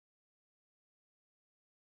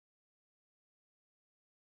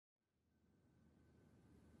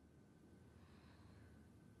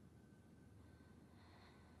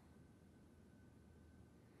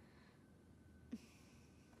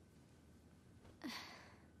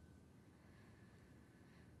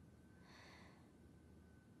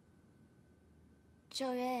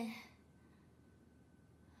九云，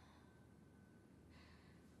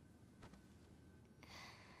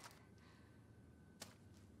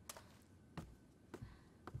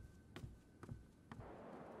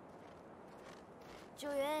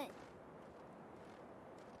九云，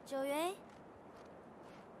九云，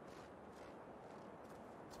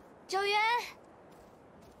九云，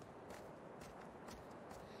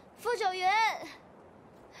傅九云，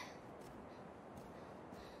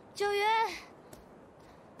九云。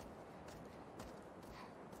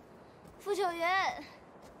 傅九云，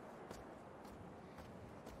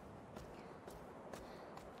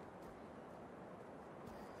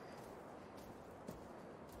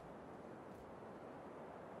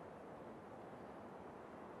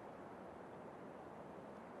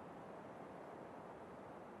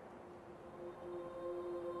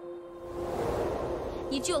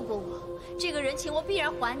你救过我，这个人情我必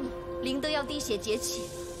然还你。灵灯要滴血结契，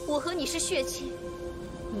我和你是血亲，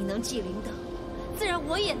你能祭灵灯，自然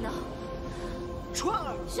我也能。 川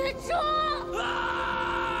儿，玄珠！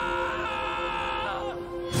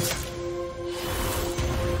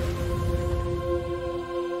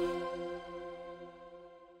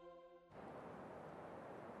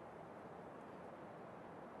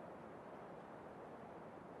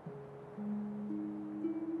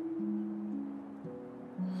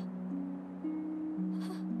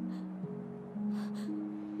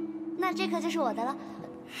那这颗就是我的了。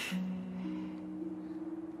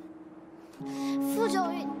傅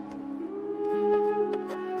九云，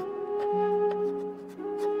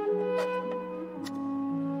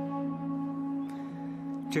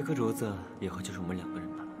这颗镯子以后就是我们2个人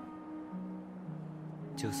的了。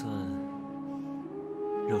就算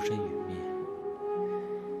肉身陨灭，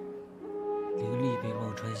灵力被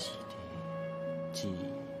忘川洗涤，记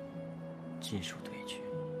忆尽数褪去，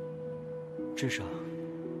至少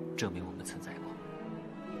证明我们存在过。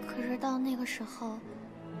可是到那个时候，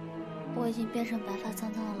我已经变成白发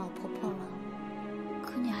苍苍的老婆婆了。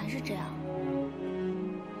可你还是这样。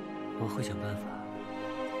我会想办法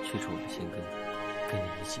去除我的心根，跟你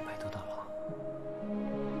一起白头到老。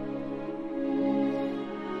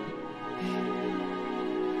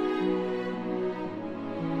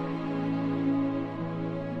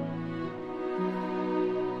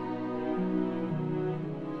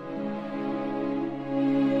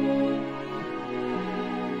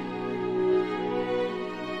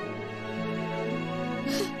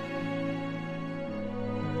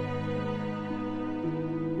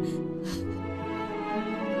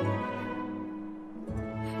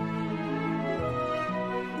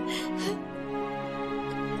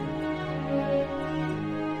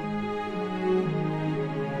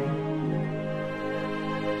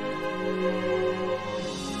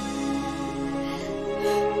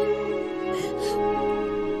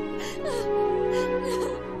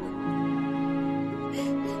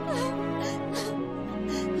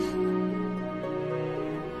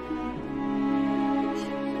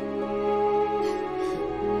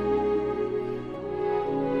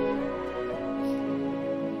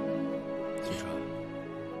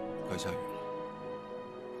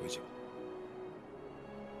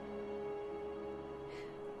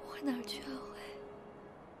 哪儿去啊，辉？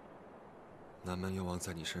南蛮妖王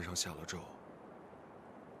在你身上下了咒，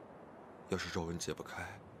要是咒纹解不开，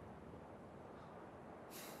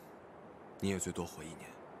你也最多活1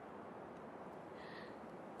年。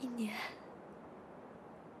1年？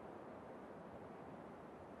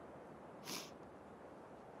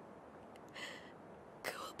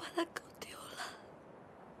可我把他搞丢了，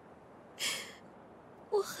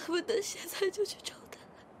我恨不得现在就去找他。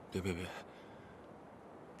别！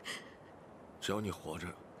只要你活着，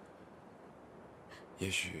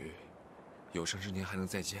也许有生之年还能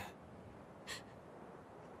再见。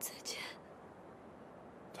再见。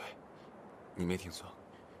对，你没听错，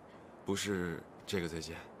不是这个再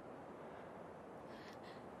见，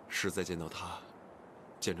是再见到他，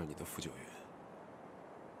见着你的傅九云。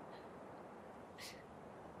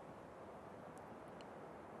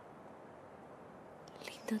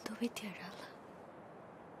灵灯都被点燃了。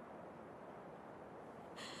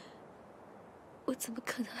 我怎么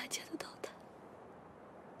可能还见得到他？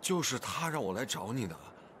就是他让我来找你的，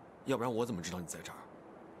要不然我怎么知道你在这儿？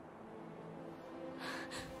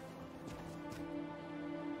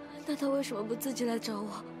那他为什么不自己来找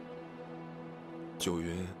我？九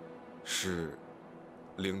云是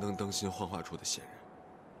灵灯灯心幻化出的仙人，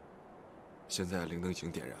现在灵灯已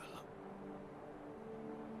经点燃了，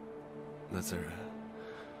那自然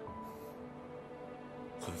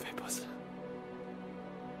魂飞魄散。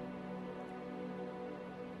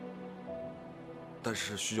 但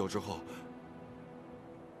是许久之后，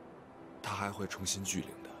他还会重新聚灵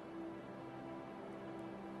的。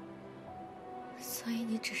所以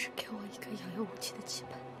你只是给我一个遥遥无期的期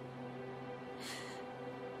盼，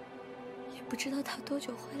也不知道他多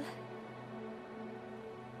久回来，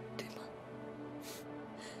对吗？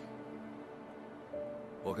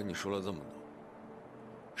我跟你说了这么多，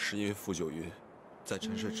是因为傅九云在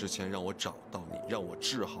沉睡之前让我找到你，让我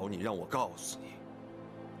治好你，让我告诉你，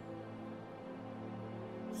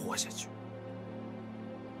活下去。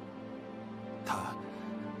他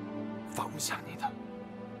放不下你的，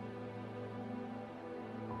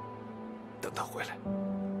等他回来。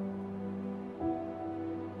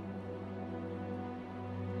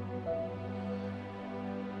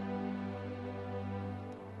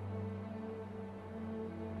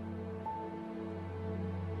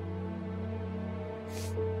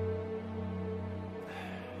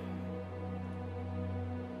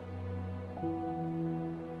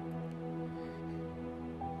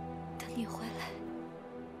等你回来。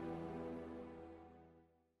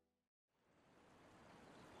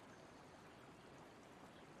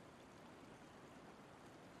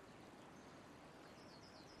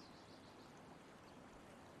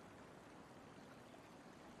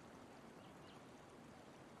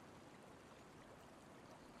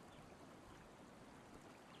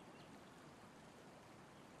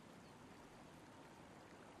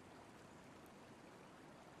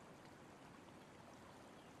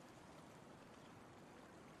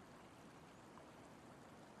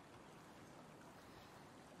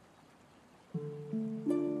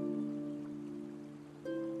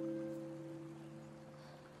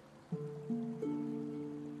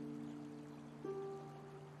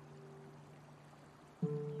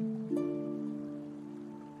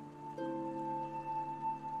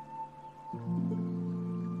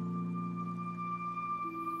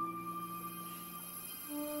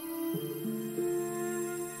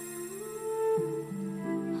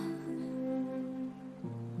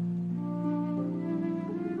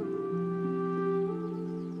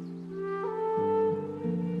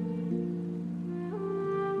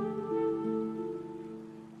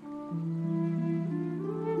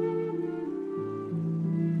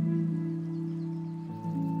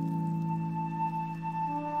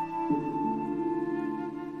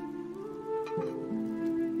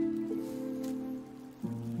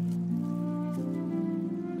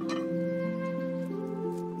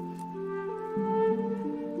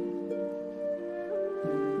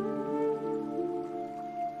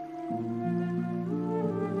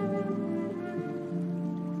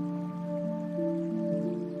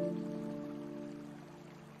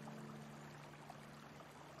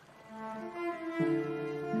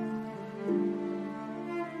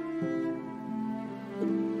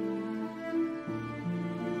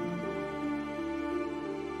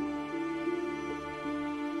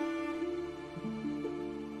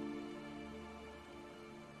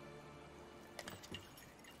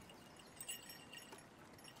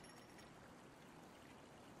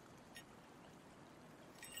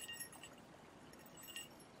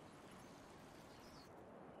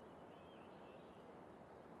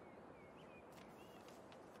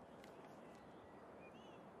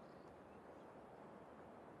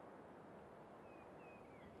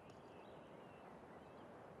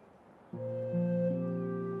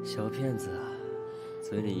小骗子，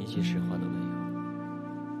嘴里一句实话都没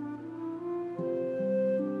有。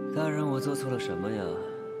大人，我做错了什么呀？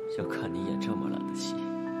要看你演这么烂的戏？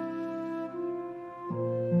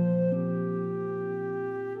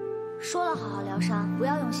说了好好疗伤，不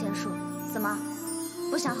要用仙术。怎么，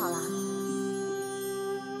不想好了？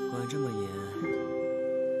管这么严？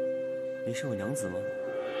你是我娘子吗？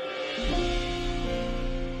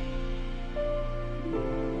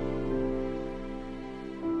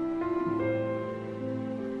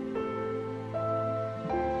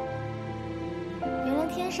原来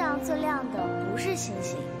天上最亮的不是星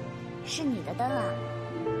星，是你的灯啊！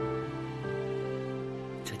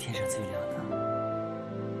这天上最亮的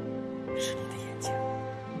是你的眼睛。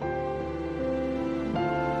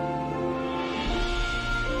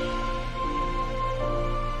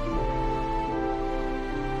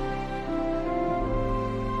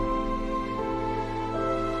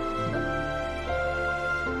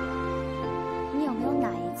你有没有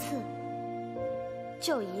哪一次，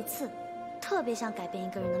就一次，特别想改变一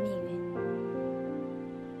个人的命运？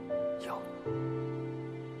有。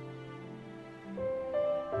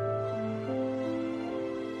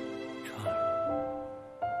川儿，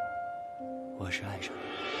我是爱上你。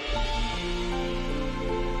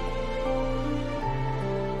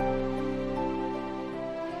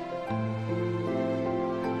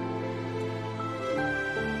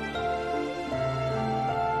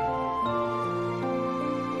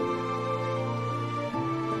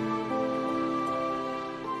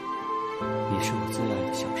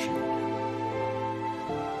消失永远。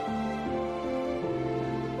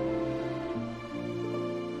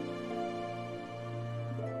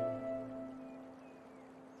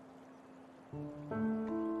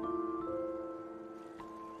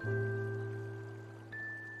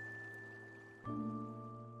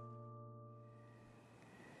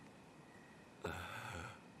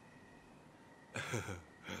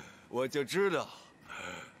我就知道，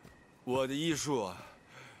我的医术啊，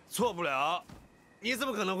错不了。你怎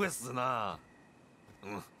么可能会死呢？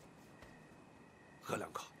喝2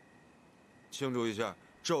口，庆祝一下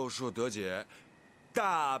咒术得解，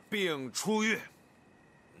大病初愈。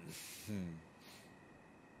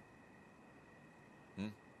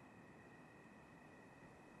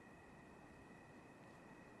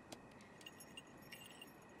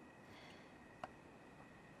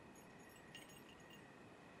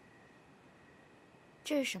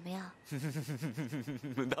这是什么呀？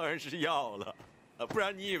当然是药了，不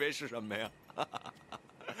然你以为是什么呀？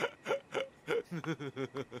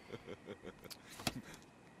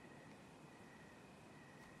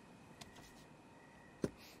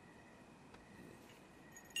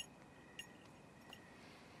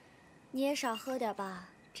你也少喝点吧，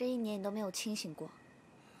这1年你都没有清醒过。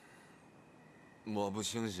我不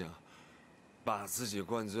清醒，把自己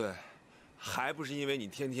灌醉，还不是因为你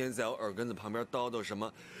天天在我耳根子旁边叨叨什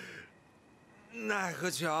么奈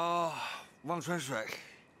何桥、忘川水，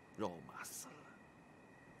肉麻死了。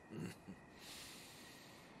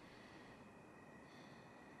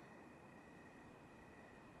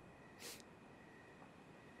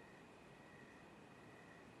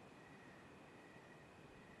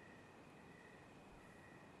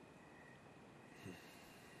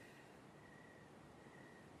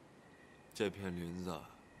这片林子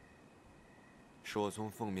是我从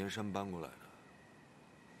凤眠山搬过来的，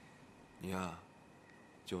你呀，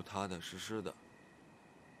就踏踏实实的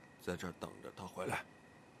在这儿等着他回来。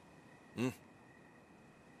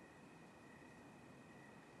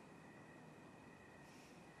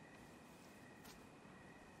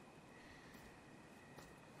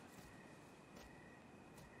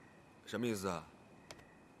什么意思啊？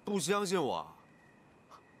不相信我？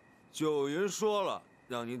九云说了，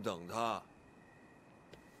让你等他，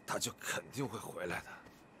他就肯定会回来的。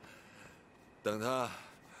等他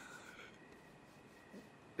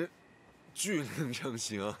巨灵成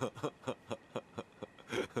型。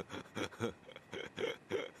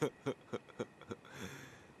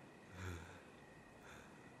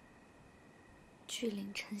巨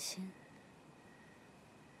灵成型，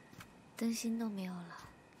灯芯都没有了，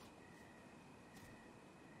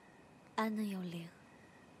安能有灵？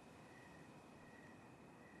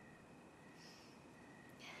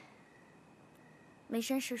没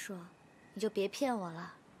绅士说，你就别骗我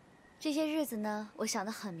了。这些日子呢，我想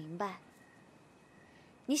得很明白。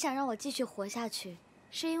你想让我继续活下去，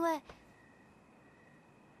是因为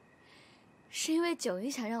九云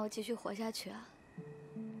想让我继续活下去啊。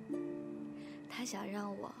他想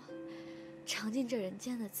让我尝尽这人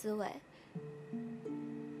间的滋味。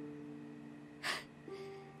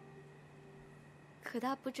可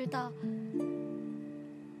他不知道，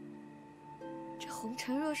这红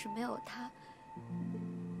尘若是没有他，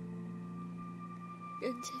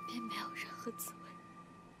人间便没有任何滋味。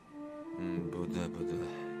不对不对，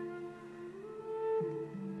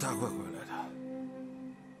他会回来的，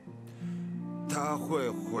他会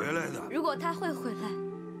回来的。如果他会回来，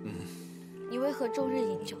你为何终日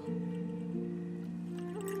饮酒？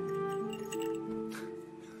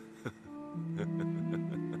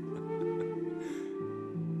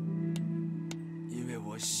因为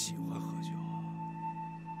我喜欢喝酒，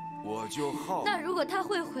我就好。那如果他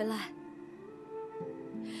会回来，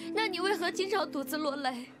那你为何经常独自落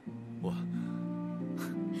泪？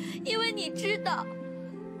因为你知道，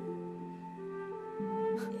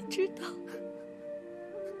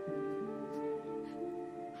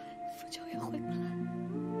傅九也回不来。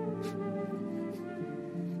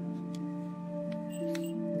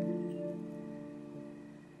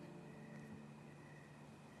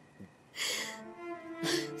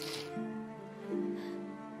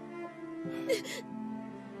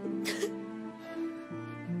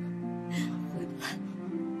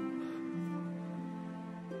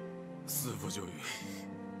四傅九云，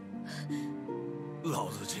老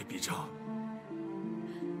子这笔账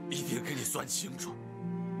一定给你算清楚。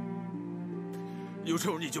有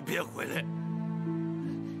种你就别回来。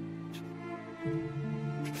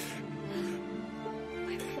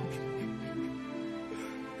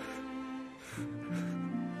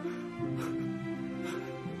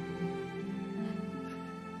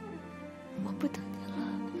我不等你了。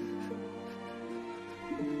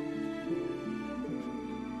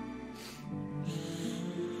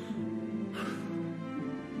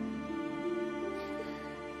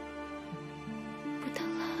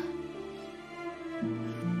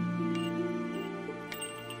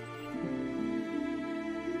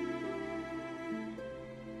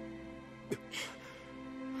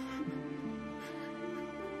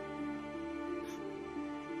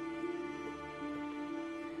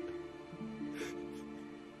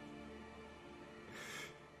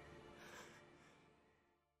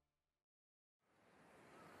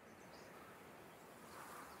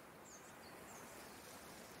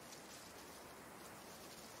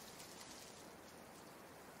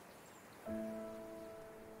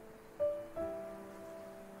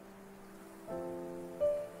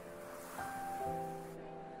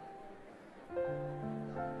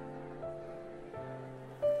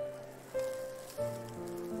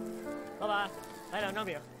张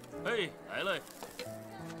饼。哎，来了。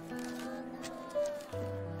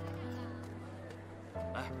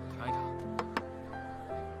来，尝一尝，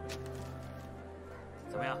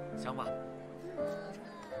怎么样？香吧？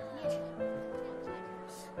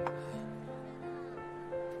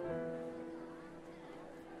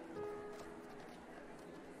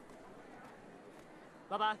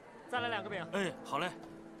老板，再来2个饼。哎，好嘞。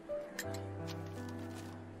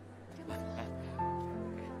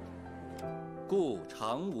故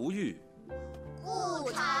常无欲，故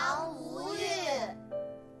常无欲，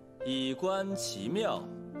以观其妙；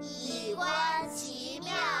以观其妙，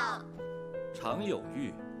常有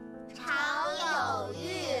欲，常有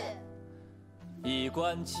欲，以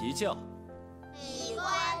观其教；以观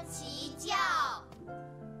其教。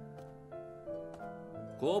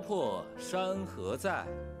国破山河在，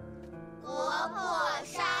国破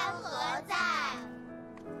山河在。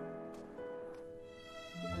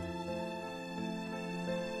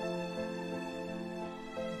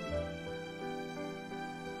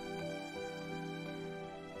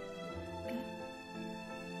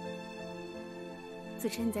子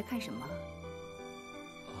辰，你在看什么？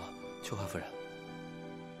秋华夫人，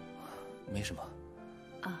没什么。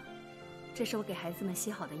啊，这是我给孩子们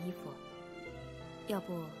洗好的衣服，要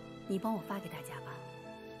不你帮我发给大家吧。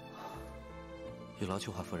有劳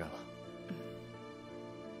秋华夫人了。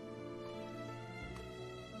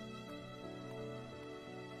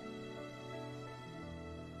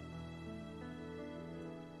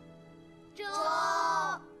周，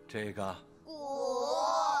这个古，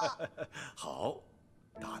好，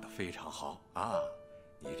打得非常好啊！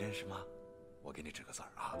你认识吗？我给你指个字儿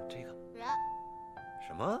啊，这个人，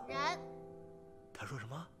什么？人，他说什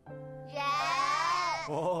么？人，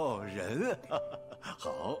哦，人，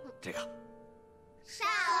好，这个上，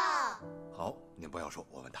好，您不要说，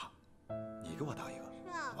我问他，你给我答一个，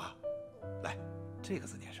好吧？来，这个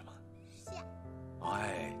字念什么？下。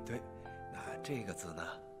哎，对，那这个字呢？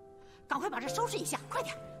赶快把这收拾一下，快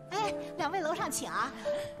点！哎，2位楼上请啊！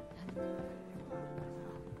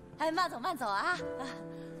哎，慢走慢走啊！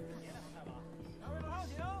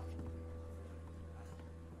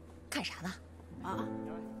看啥呢？啊！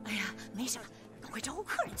哎呀，没事了，赶快招呼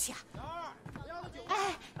客人去啊！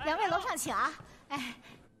哎，2位楼上请啊！哎。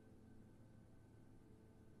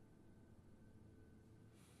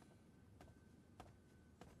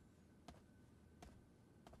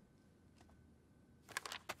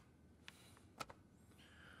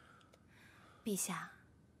陛下，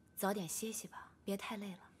早点歇息吧，别太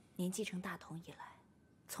累了。您继承大统以来，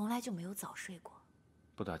从来就没有早睡过。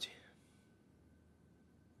不打紧。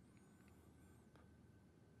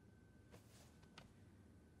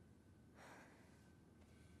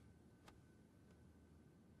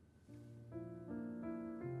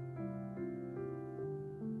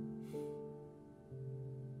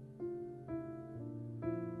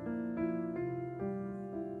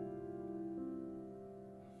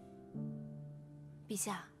陛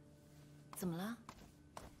下，怎么了？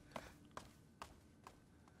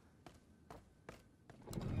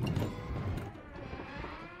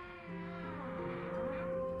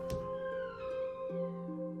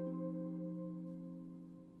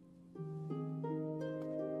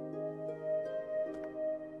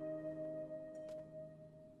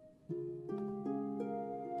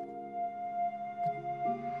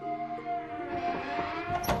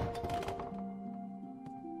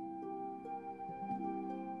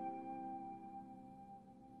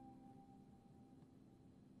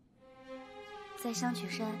在香曲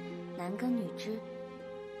山，男耕女织，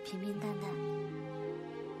平平淡淡。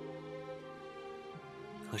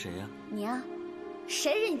和谁呀？你啊，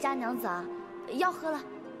谁是你家娘子啊？要喝了。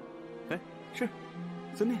哎，是，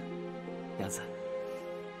遵命，娘子。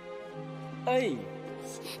哎，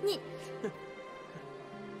你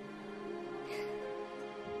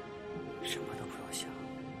什么都不用想，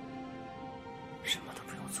什么都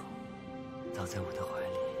不用做，躺在我的怀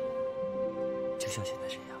里，就像现在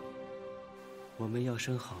这样。我们要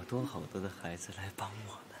生好多好多的孩子来帮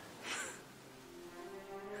我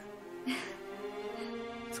们。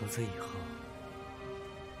从此以后，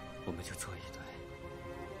我们就做一对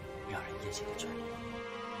让人艳羡的眷侣。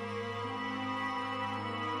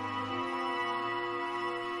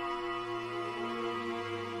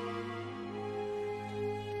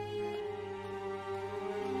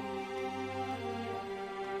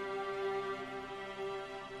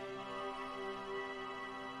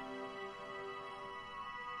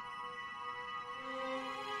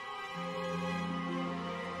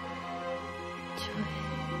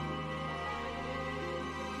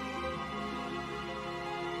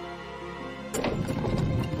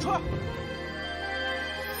春儿，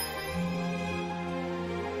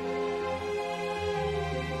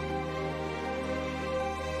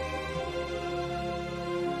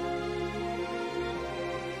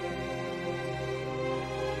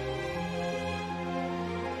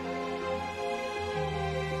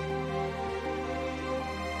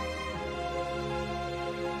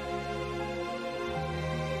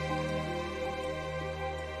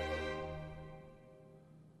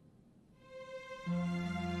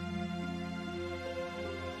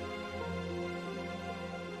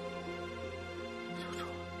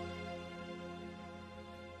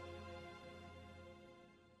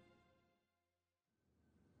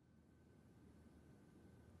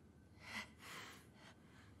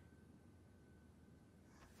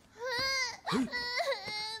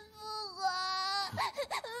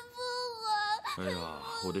哎呀，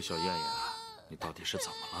我的小燕燕，你到底是怎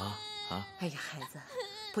么了啊？哎呀，孩子，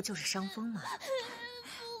不就是伤风吗？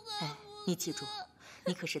哎，你记住，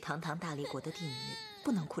你可是堂堂大理国的帝女，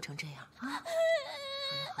不能哭成这样啊！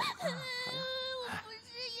好了好了啊，好了。哎，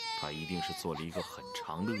她一定是做了一个很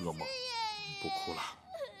长的噩梦，不哭了。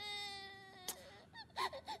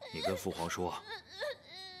你跟父皇说，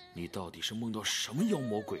你到底是梦到什么妖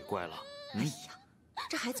魔鬼怪了？哎呀，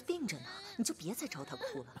这孩子病着呢，你就别再招他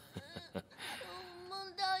哭了。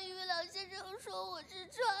梦到玉老先生说我是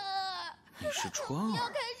川儿，你是川儿，要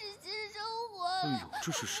开始新生活。哎呦，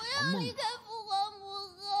这是什么梦？离开父皇母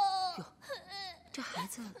后。哟，这孩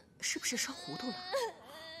子是不是烧糊涂了？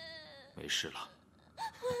没事了，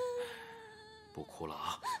不哭了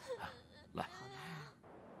啊！来，好了。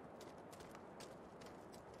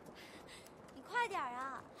你快点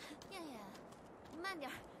啊，燕燕，你慢点，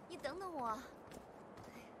你等等我。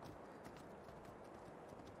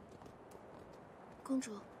公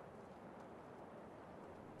主，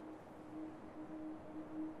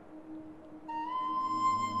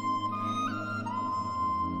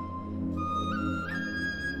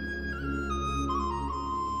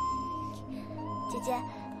姐姐，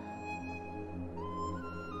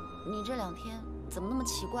你这2天怎么那么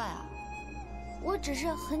奇怪啊？我只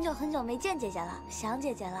是很久很久没见姐姐了，想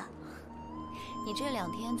姐姐了。你这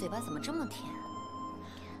2天嘴巴怎么这么甜？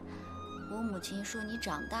我母亲说你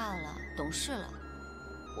长大了，懂事了。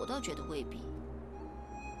我倒觉得未必。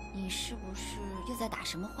你是不是又在打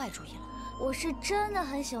什么坏主意了？我是真的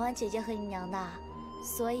很喜欢姐姐和姨娘的，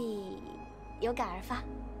所以有感而发。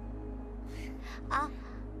啊，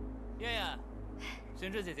燕燕，玄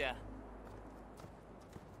之姐姐，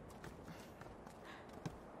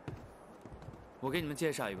我给你们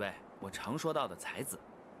介绍一位我常说到的才子，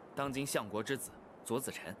当今相国之子左子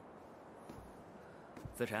辰。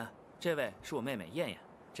子辰，这位是我妹妹燕燕，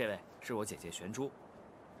这位是我姐姐玄珠。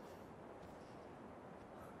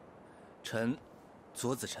臣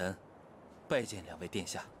左子辰，拜见2位殿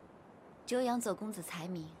下。久仰左公子才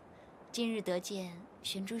名，今日得见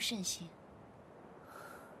玄珠甚幸。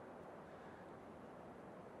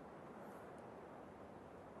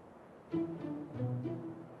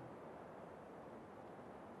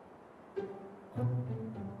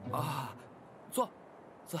啊，坐，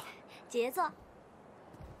坐。姐姐坐。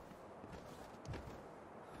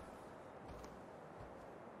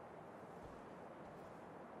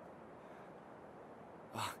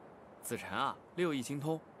啊，子辰啊，6艺精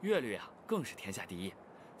通，乐律啊更是天下第一。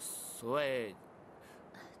所谓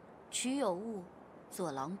曲有误，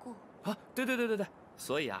左郎顾。啊，对，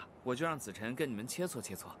所以啊，我就让子辰跟你们切磋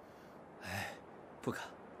切磋。哎，不可，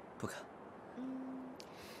不可。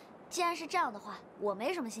既然是这样的话，我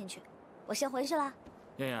没什么兴趣，我先回去了。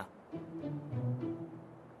燕燕，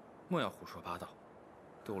莫要胡说八道，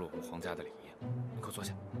丢了我们皇家的礼仪。你快坐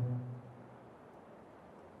下。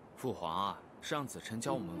父皇啊，是让子辰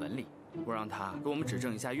教我们文理，我让他给我们指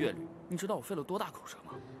正一下乐律。你知道我费了多大口舌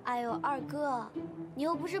吗？哎呦，二哥，你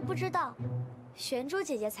又不是不知道，玄珠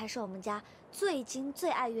姐姐才是我们家最精最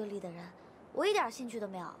爱乐律的人，我一点兴趣都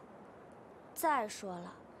没有。再说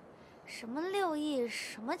了，什么6艺，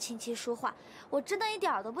什么琴棋书画，我真的一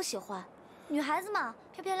点都不喜欢。女孩子嘛，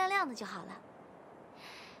漂漂亮亮的就好了。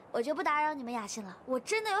我就不打扰你们雅兴了，我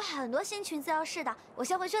真的有很多新裙子要试的，我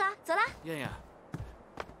先回去了，走啦。燕燕，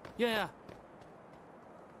燕燕，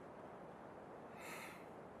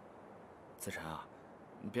子辰啊，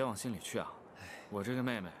你别往心里去啊。我这个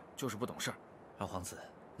妹妹就是不懂事儿。二皇子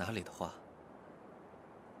哪里的话？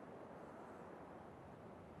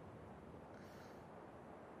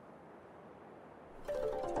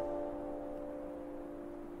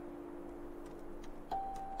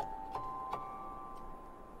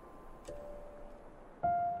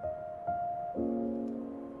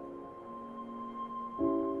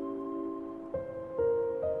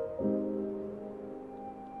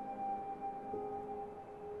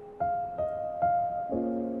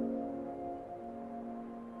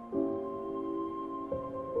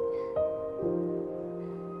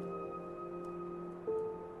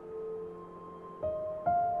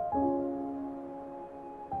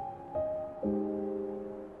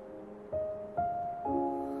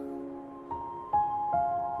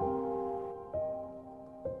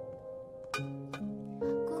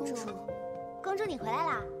公主，你回来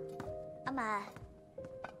啦！阿满，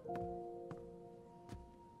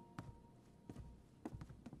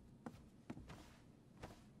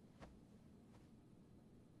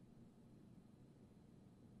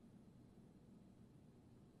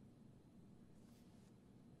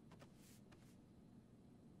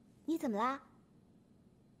你怎么啦？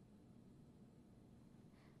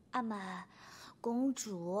阿满，公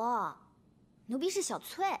主，奴婢是小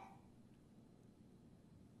翠。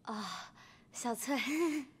啊，小翠，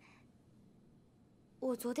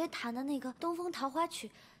我昨天弹的那个《东风桃花曲》，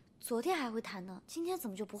昨天还会弹呢，今天怎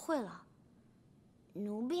么就不会了？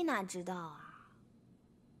奴婢哪知道啊？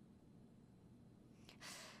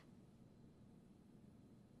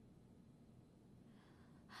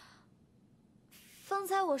方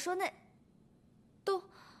才我说那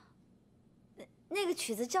个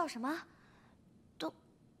曲子叫什么？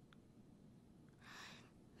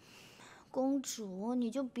公主，你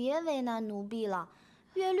就别为难奴婢了。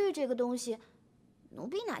乐律这个东西，奴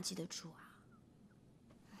婢哪记得住啊？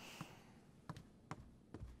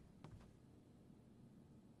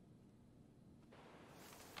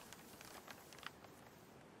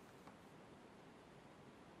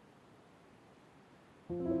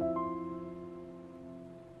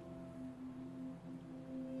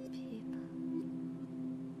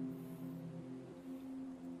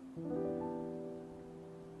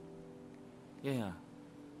燕燕，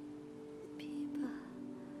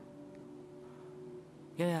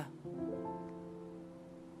燕燕，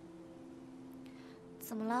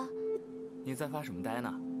怎么了？你在发什么呆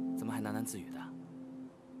呢？怎么还喃喃自语的？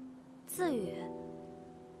自语？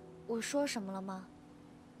我说什么了吗？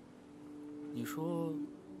你说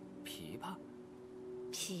琵琶？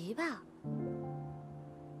琵琶？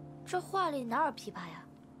这话里哪有琵琶呀？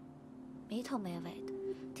没头没尾的，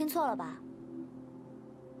听错了吧？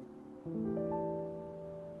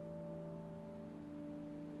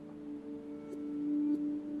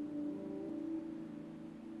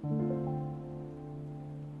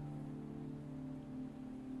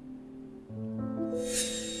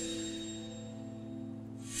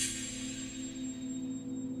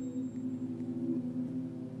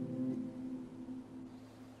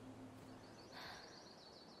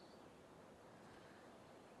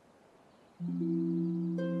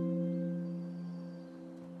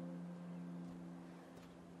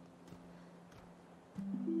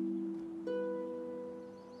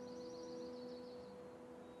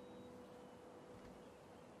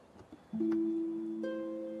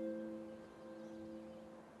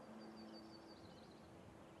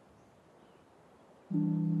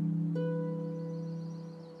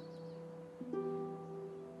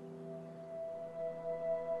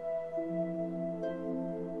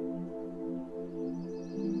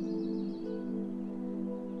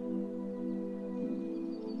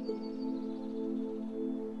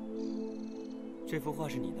这幅画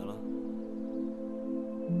是你的了。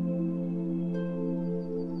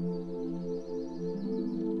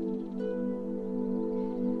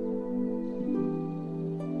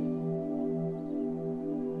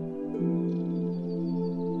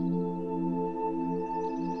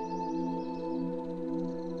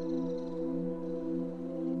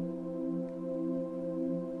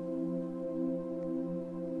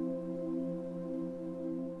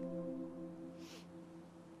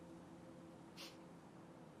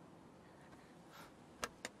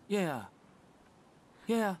燕燕，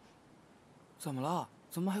燕燕，怎么了？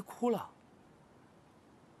怎么还哭了？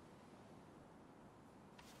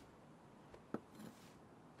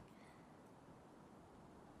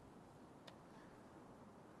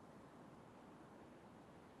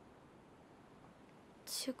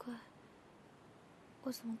奇怪，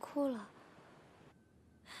我怎么哭了？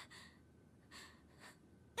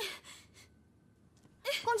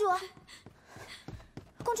公主，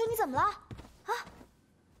公主，你怎么了？啊？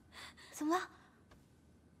怎么了？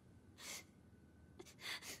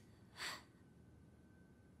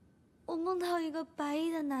我梦到一个白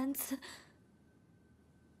衣的男子。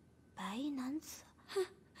白衣男子？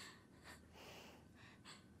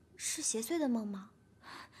是邪祟的梦吗？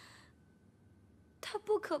他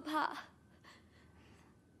不可怕。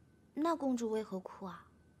那公主为何哭啊？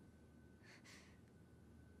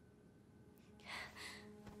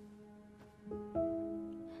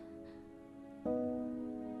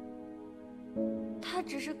他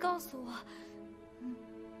只是告诉我，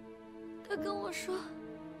他跟我说，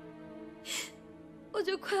我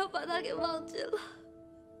就快要把他给忘记了。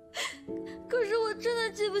可是我真的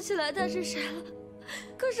记不起来他是谁了。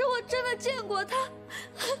可是我真的见过他。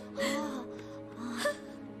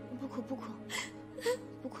不哭不哭，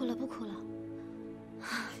不哭了不哭了。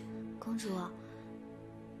公主，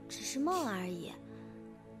只是梦而已，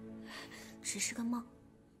只是个梦。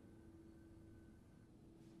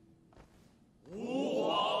吾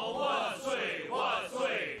皇万岁万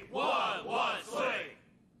岁万万岁！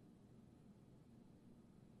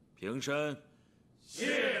平身。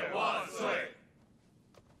谢万岁！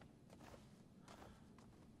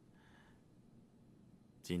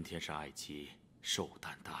今天是爱妻寿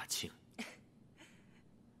诞大庆，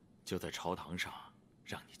就在朝堂上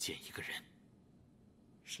让你见一个人。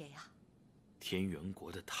谁呀？天元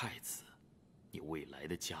国的太子，你未来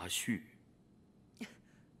的家婿。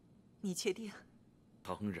你确定？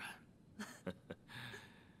当然。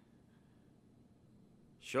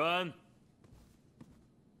宣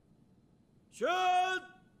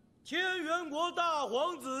天元国大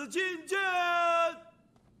皇子觐见。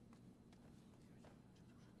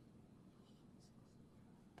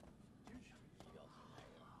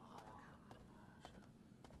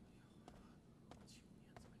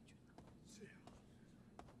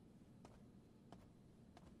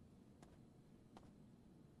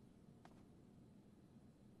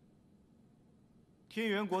天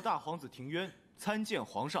元国大皇子庭渊参见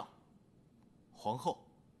皇上、皇后。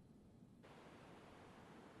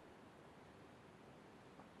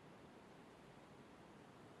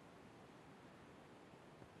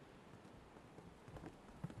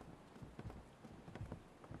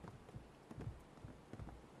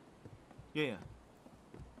燕燕，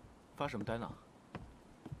发什么呆呢？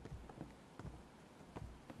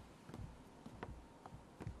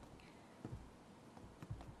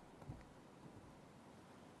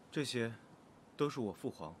这些，都是我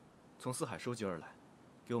父皇从四海收集而来，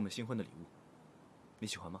给我们新婚的礼物。你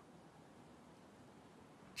喜欢吗？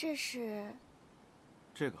这是？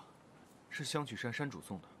这个，是香曲山山主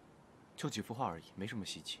送的，就几幅画而已，没什么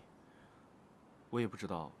稀奇。我也不知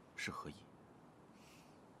道是何意。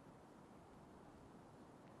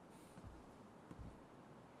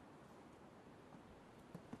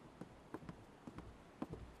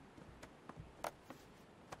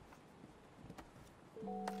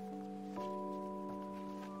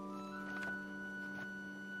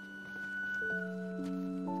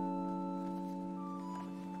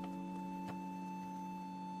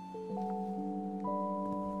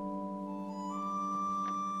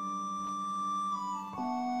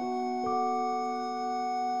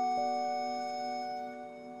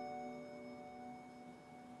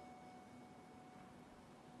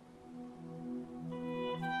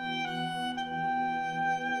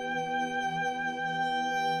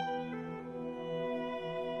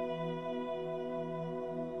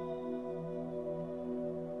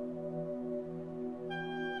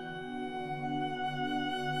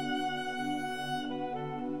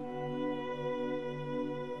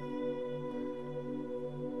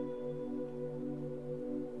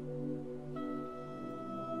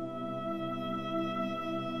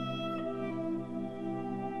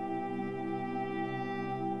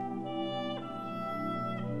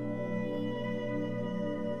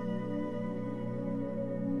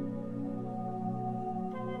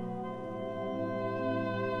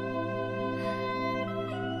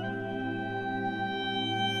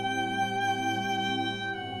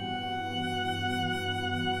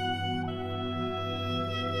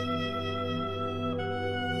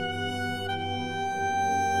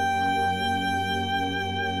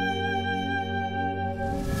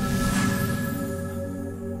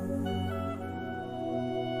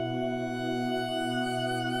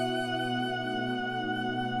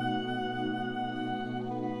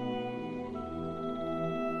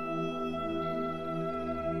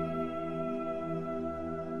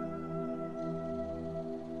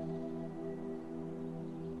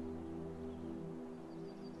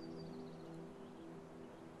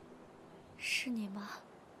是你吗？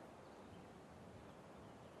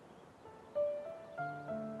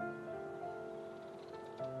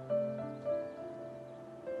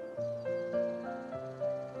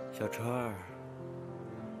小川儿，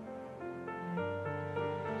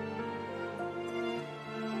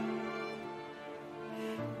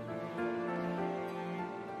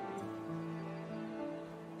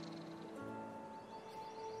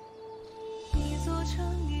一座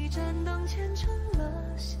城，一盏灯，虔诚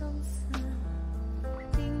了相思。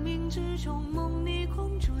冥冥之中，梦里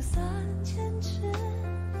公主3000只，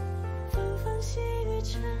纷纷细雨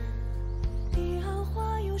之，彼岸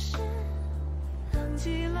花又是，忘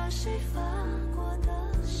记了谁发过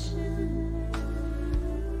的誓。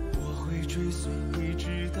我会追随你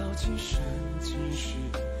直到今生今世，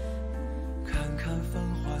看看繁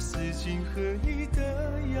华似锦和你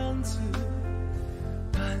的样子，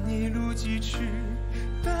伴你路几尺，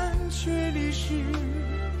但却离世。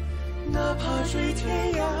哪怕追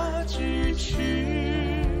天涯咫尺，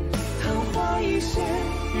昙花一现，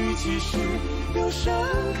雨几时，又盛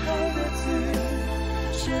开的字，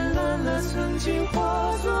绚烂了曾经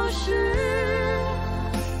化作诗，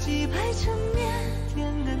几百陈年。